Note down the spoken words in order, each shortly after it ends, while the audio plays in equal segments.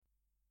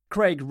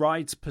Craig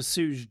Wright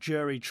pursues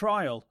jury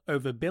trial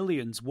over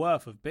billions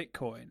worth of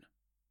Bitcoin.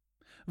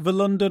 The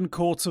London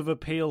Court of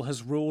Appeal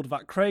has ruled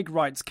that Craig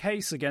Wright's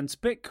case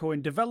against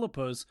Bitcoin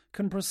developers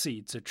can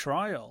proceed to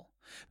trial.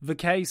 The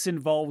case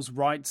involves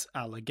Wright's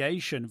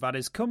allegation that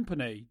his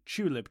company,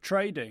 Tulip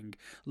Trading,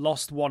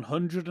 lost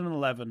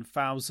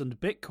 111,000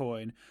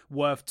 Bitcoin,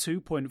 worth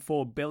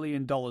 $2.4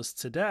 billion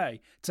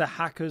today, to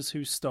hackers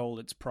who stole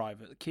its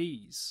private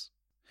keys.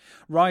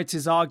 Wright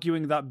is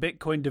arguing that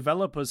Bitcoin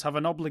developers have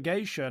an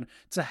obligation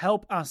to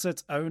help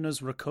asset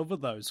owners recover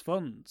those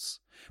funds.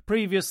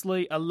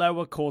 Previously, a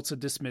lower court had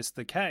dismissed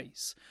the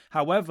case.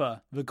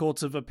 However, the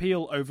Court of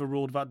Appeal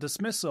overruled that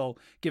dismissal,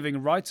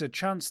 giving Wright a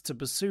chance to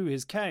pursue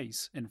his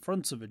case in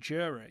front of a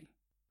jury.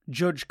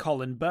 Judge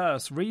Colin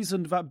Burse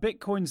reasoned that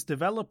Bitcoin's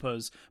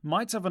developers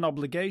might have an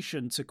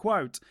obligation to,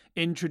 quote,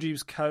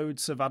 introduce code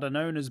so that an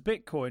owner's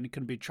Bitcoin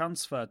can be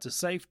transferred to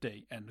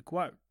safety, end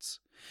quote.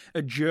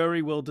 A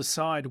jury will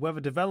decide whether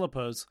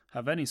developers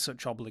have any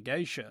such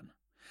obligation.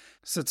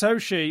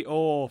 Satoshi,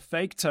 or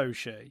Fake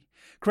Toshi.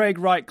 Craig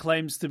Wright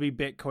claims to be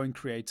Bitcoin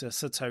creator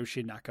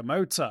Satoshi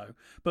Nakamoto,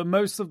 but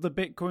most of the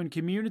Bitcoin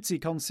community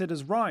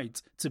considers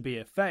Wright to be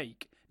a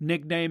fake,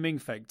 nicknaming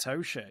Fake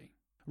Toshi.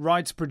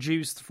 Wright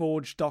produced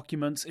forged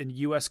documents in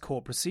US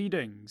court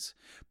proceedings.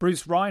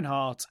 Bruce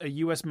Reinhardt, a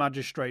US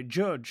magistrate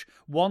judge,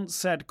 once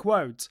said,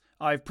 quote,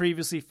 I've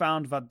previously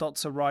found that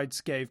Dr.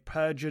 Wright gave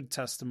perjured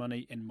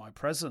testimony in my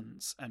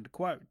presence, end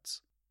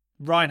quote.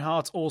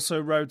 Reinhardt also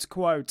wrote,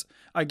 quote,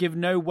 I give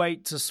no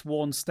weight to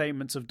sworn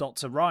statements of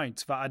Dr.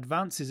 Wright that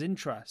advance his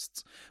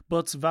interests,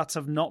 but that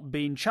have not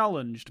been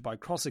challenged by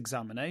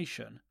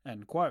cross-examination,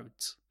 end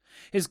quote.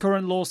 His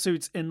current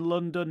lawsuit in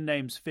London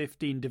names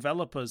 15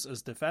 developers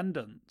as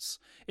defendants.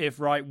 If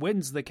Wright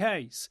wins the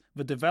case,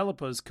 the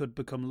developers could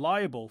become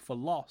liable for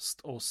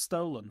lost or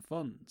stolen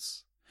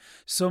funds.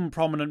 Some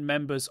prominent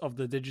members of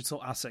the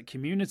digital asset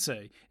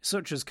community,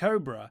 such as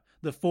Cobra,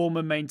 the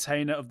former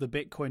maintainer of the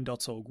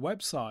Bitcoin.org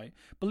website,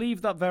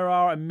 believe that there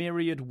are a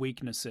myriad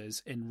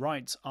weaknesses in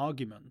Wright's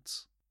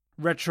argument.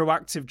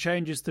 Retroactive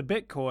changes to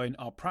Bitcoin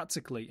are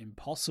practically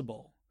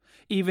impossible.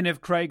 Even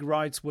if Craig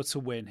Wright were to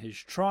win his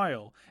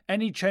trial,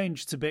 any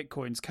change to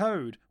Bitcoin's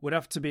code would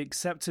have to be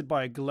accepted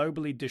by a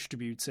globally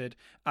distributed,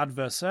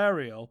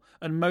 adversarial,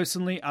 and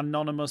mostly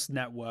anonymous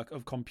network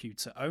of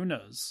computer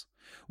owners.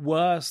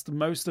 Worst,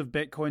 most of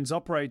Bitcoin's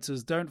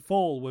operators don't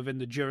fall within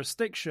the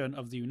jurisdiction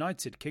of the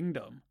United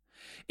Kingdom.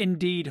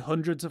 Indeed,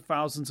 hundreds of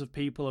thousands of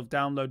people have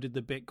downloaded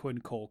the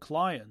Bitcoin Core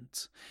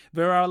client.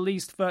 There are at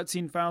least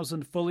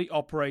 13,000 fully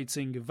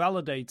operating,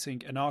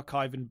 validating, and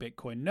archiving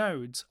Bitcoin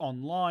nodes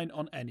online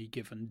on any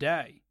given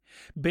day.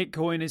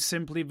 Bitcoin is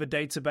simply the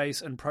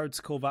database and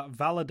protocol that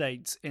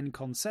validates in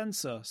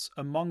consensus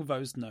among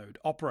those node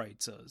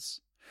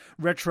operators.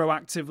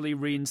 Retroactively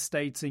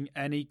reinstating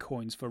any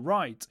coins for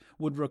Wright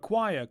would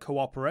require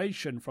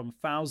cooperation from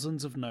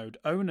thousands of node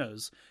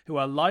owners who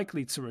are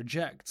likely to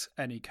reject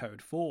any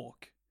code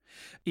fork.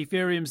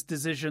 Ethereum's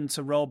decision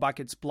to roll back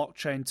its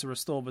blockchain to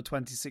restore the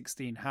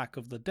 2016 hack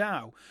of the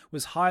DAO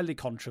was highly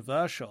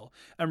controversial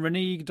and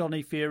reneged on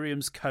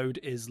Ethereum's code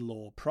is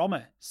law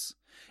promise.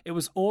 It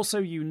was also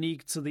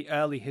unique to the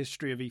early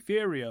history of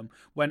Ethereum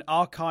when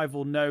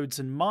archival nodes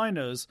and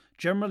miners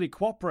generally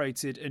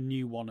cooperated and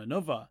knew one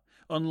another,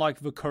 unlike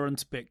the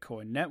current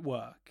Bitcoin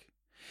network.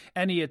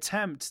 Any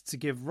attempt to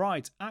give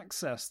Wright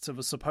access to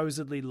the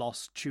supposedly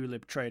lost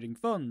Tulip Trading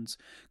funds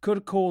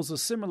could cause a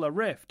similar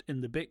rift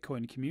in the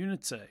Bitcoin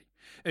community,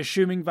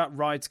 assuming that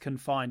Wright can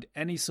find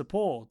any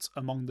support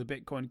among the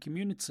Bitcoin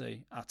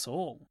community at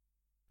all.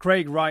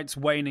 Craig Wright's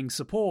waning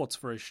support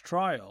for his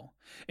trial.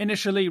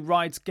 Initially,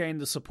 Wright gained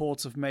the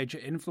support of major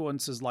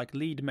influencers like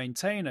lead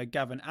maintainer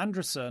Gavin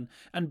Andresen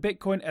and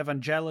Bitcoin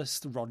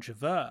evangelist Roger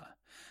Ver.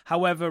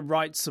 However,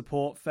 Wright's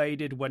support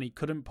faded when he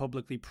couldn't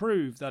publicly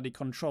prove that he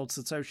controlled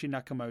Satoshi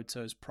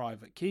Nakamoto's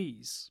private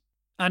keys.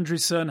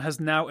 Andresen has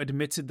now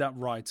admitted that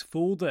Wright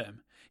fooled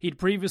him. He'd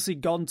previously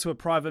gone to a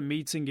private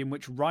meeting in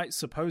which Wright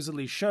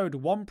supposedly showed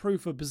one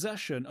proof of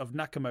possession of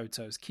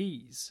Nakamoto's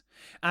keys.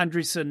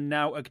 Andresen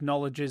now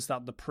acknowledges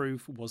that the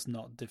proof was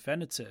not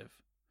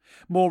definitive.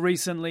 More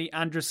recently,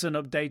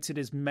 Andresen updated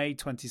his May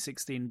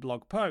 2016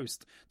 blog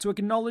post to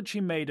acknowledge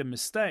he made a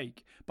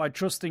mistake by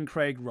trusting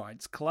Craig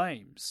Wright's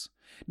claims.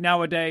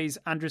 Nowadays,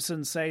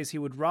 Andresen says he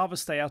would rather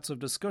stay out of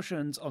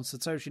discussions on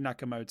Satoshi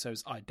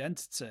Nakamoto's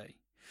identity.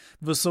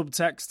 The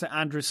subtext to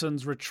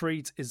Andresen's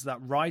retreat is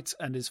that Wright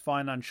and his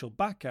financial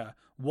backer,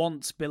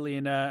 once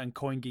billionaire and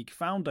CoinGeek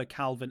founder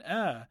Calvin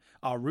Ayre,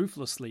 are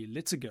ruthlessly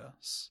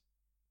litigious.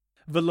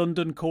 The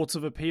London Court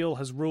of Appeal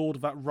has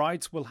ruled that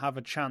Wright will have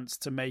a chance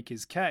to make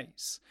his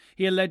case.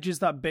 He alleges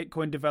that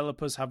Bitcoin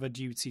developers have a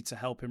duty to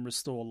help him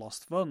restore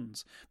lost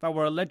funds that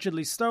were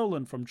allegedly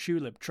stolen from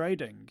Tulip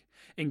Trading.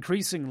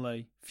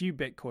 Increasingly, few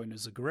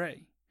Bitcoiners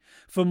agree.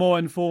 For more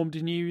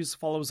informed news,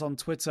 follow us on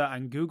Twitter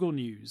and Google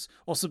News,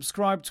 or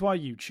subscribe to our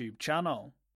YouTube channel.